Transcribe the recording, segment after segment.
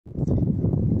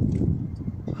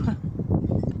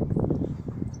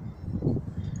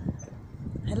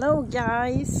Hello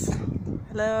guys,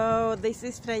 hello, this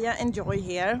is Freja and Joy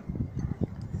here,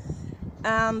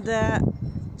 and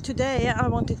today I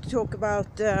wanted to talk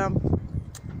about the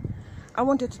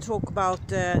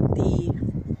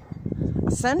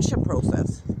ascension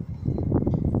process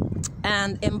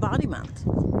and embodiment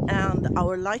and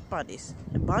our light bodies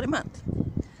embodiment,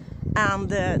 and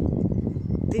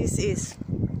this is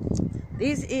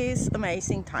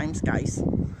amazing times, guys,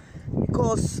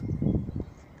 because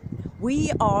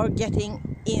we are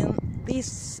getting in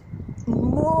this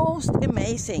most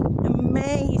amazing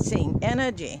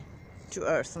energy to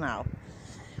Earth now.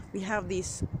 We have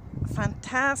this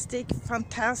fantastic,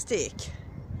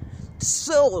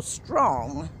 so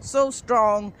strong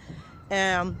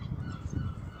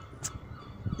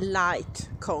light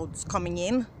codes coming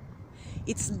in.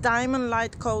 It's diamond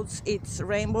light codes, it's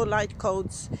rainbow light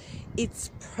codes, it's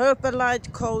purple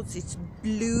light codes, it's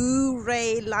blue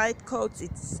ray light codes,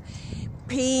 it's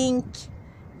pink,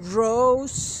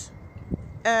 rose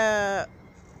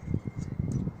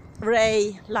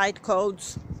ray light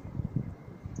codes.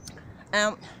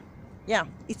 Yeah,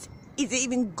 it's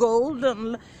even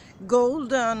golden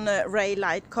ray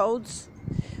light codes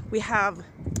we have,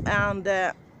 and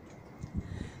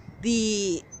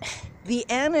the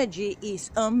energy is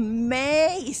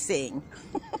amazing.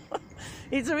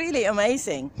 It's really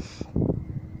amazing.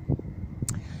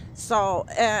 So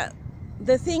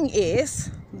the thing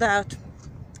is that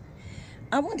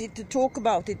I wanted to talk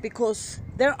about it because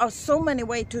there are so many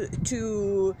ways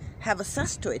to have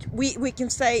access to it. We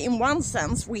can say, in one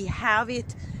sense, we have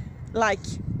it like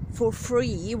for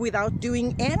free without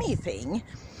doing anything,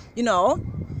 you know.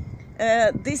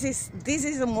 This is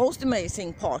the most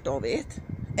amazing part of it.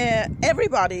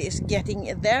 Everybody is getting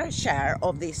their share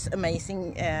of this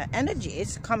amazing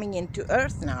energies coming into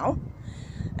Earth now.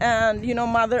 And you know,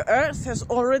 Mother Earth has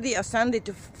already ascended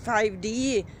to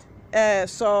 5D,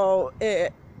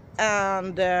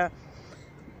 and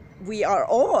we are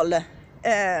all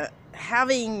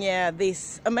having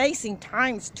these amazing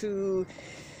times to,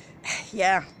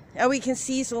 we can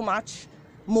see so much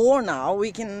more now.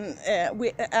 We can,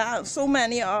 so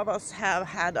many of us have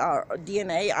had our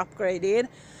DNA upgraded,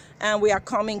 and we are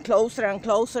coming closer and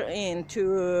closer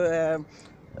into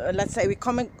let's say we're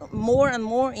coming more and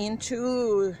more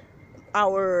into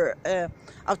our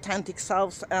authentic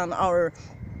selves and our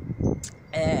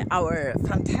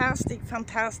fantastic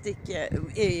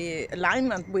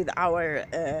alignment with our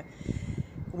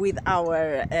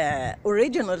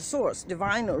original source,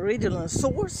 divine original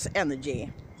source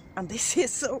energy. And this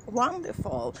is so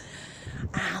wonderful.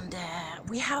 And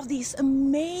we have this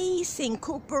amazing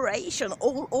cooperation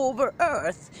all over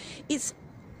Earth. It's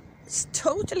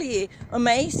totally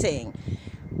amazing.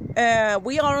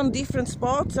 We are on different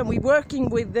spots, and we're working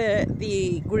with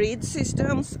the grid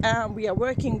systems, and we are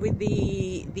working with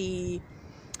the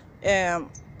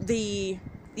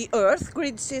Earth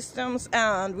grid systems,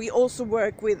 and we also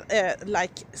work with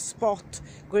like spot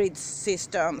grid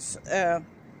systems,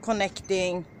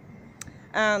 connecting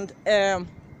and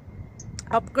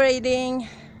upgrading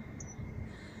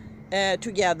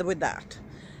together with that.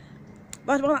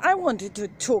 But what I wanted to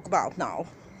talk about now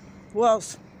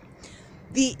was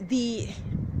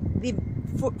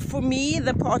for me,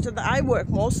 the part that I work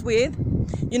most with,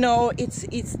 you know,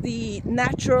 it's the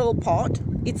natural part.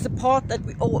 It's the part that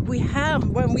we have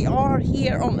when we are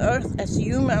here on Earth as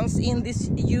humans, in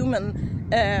this human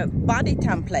body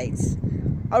templates,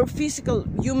 our physical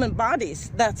human bodies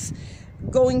that's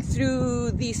going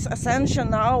through this ascension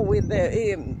now with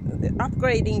the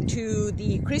upgrading to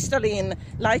the crystalline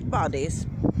light bodies.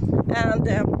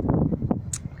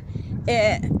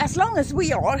 And as long as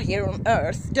we are here on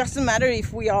Earth, doesn't matter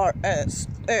if we are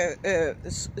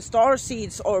star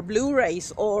seeds or blue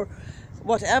rays or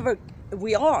whatever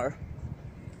we are,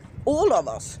 all of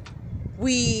us,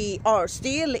 we are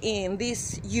still in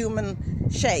this human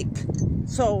shape.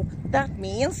 So that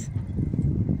means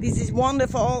this is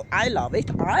wonderful. I love it.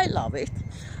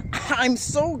 I'm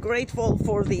so grateful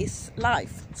for this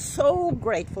life, so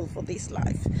grateful for this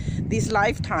life, this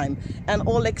lifetime, and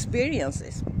all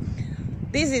experiences.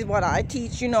 This is what I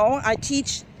teach, you know. I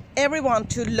teach everyone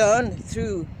to learn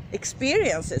through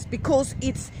experiences, because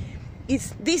this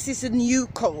is a new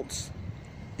codes.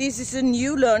 This is a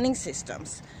new learning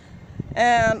systems,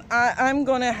 and I'm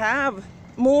gonna have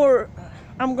more.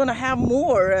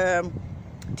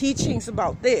 Teachings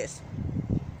about this.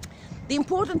 The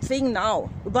important thing now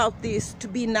about this, to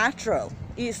be natural,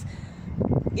 is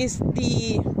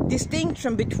the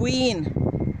distinction between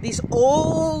this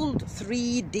old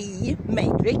 3D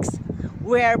matrix,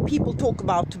 where people talk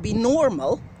about to be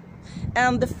normal,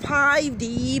 and the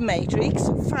 5D matrix,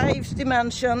 5th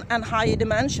dimension and higher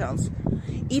dimensions.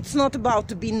 It's not about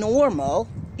to be normal,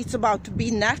 it's about to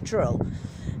be natural.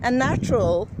 And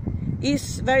natural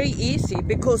is very easy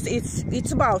because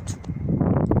it's about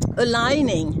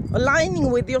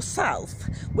aligning with yourself,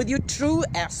 with your true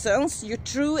essence, your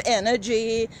true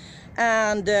energy,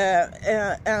 and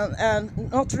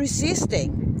not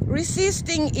resisting.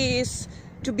 Resisting is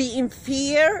to be in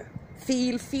fear,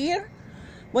 feel fear.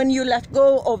 When you let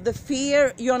go of the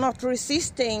fear, you're not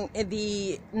resisting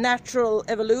the natural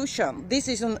evolution. This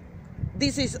is a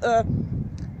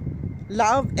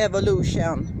love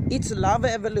evolution. It's love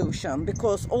evolution,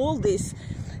 because all this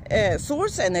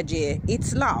source energy,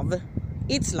 it's love.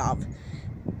 It's love.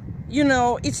 You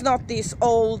know, it's not this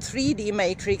old 3D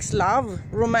matrix love,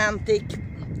 romantic,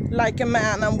 like a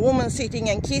man and woman sitting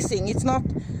and kissing. It's not.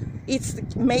 It's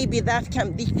maybe it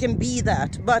can be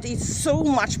that, but it's so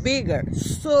much bigger,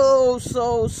 so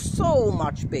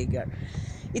much bigger.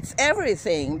 It's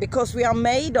everything, because we are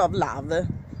made of love.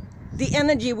 The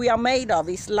energy we are made of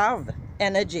is love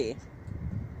energy.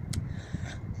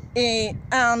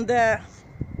 And the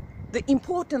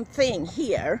important thing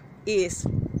here is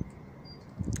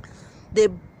the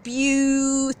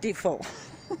beautiful,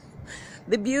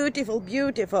 the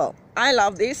beautiful. I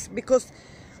love this because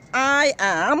I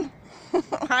am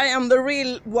the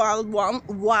real wild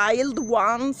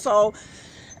one. So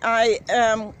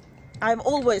I've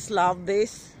always loved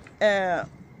this, and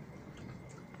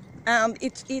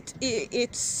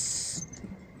it's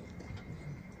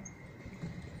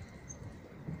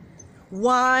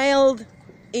wild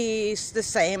is the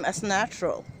same as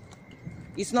natural.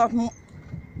 It's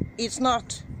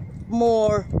not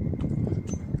more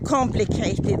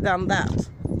complicated than that.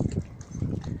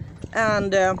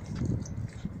 And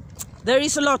there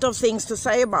is a lot of things to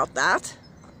say about that.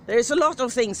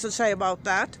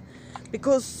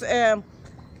 Because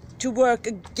to work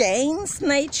against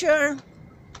nature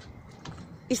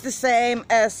is the same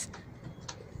as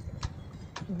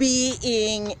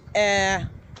being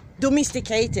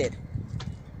domesticated.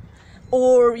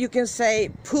 Or you can say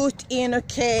put in a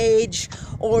cage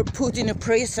or put in a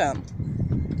prison.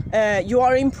 You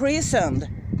are imprisoned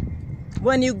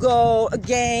when you go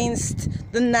against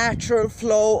the natural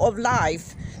flow of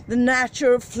life, the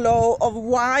natural flow of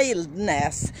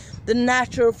wildness, the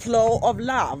natural flow of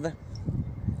love.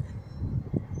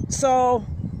 So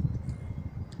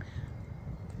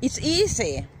it's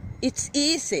easy. It's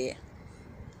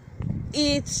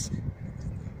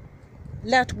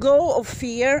let go of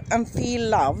fear and feel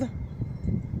love.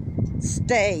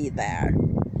 Stay there.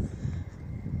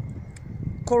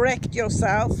 Correct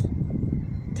yourself.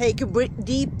 Take a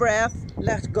deep breath,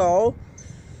 let go,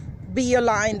 be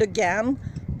aligned again,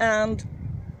 and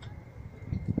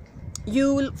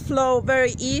you will flow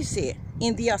very easy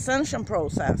in the ascension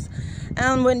process.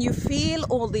 And when you feel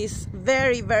all this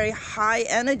very, very high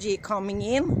energy coming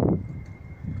in,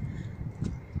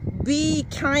 be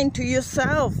kind to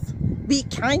yourself. Be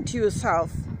kind to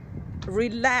yourself.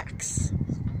 Relax.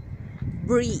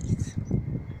 Breathe.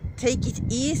 Take it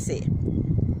easy.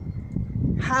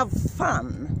 Have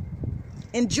fun.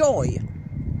 Enjoy.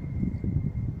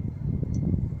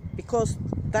 Because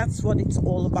that's what it's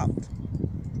all about.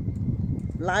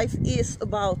 Life is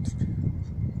about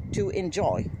to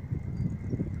enjoy.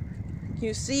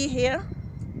 You see here,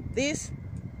 this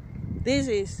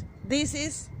is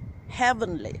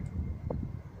heavenly.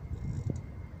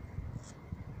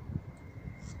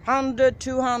 100,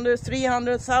 200,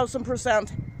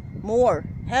 300,000% more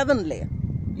heavenly.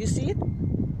 You see it?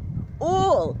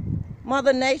 All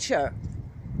Mother Nature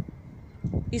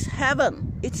is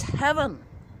heaven. It's heaven.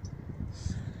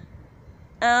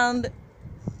 And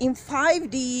in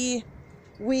 5D,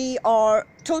 we are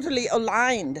totally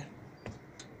aligned.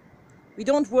 We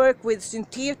don't work with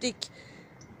synthetic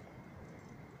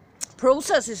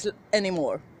processes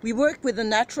anymore. We work with the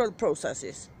natural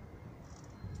processes.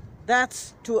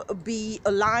 That's to be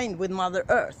aligned with Mother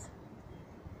Earth.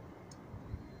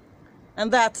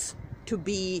 And that's to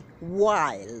be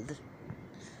wild.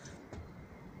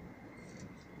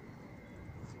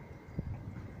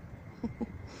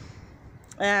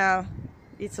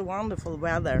 It's a wonderful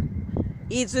weather.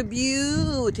 It's a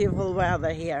beautiful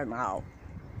weather here now.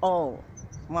 Oh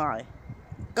my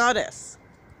goddess,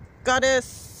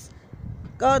 goddesses,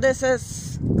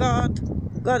 gods,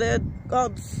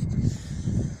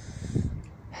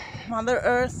 Mother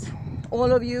Earth,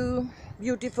 all of you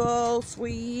beautiful,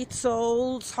 sweet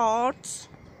souls, hearts.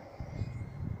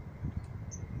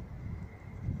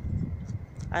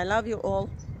 I love you all.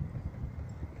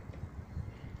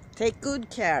 Take good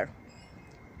care.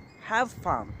 Have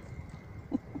fun.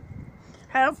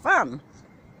 have fun,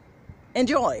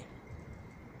 enjoy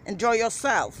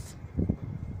yourself,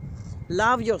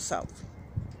 love yourself,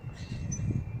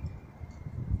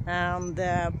 and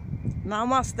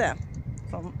namaste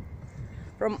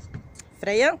from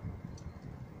Freja.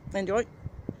 Enjoy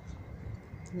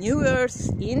New Earth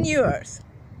in New Earth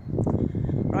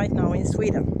right now in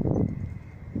Sweden.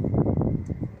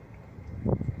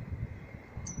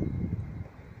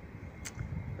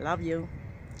 Love you.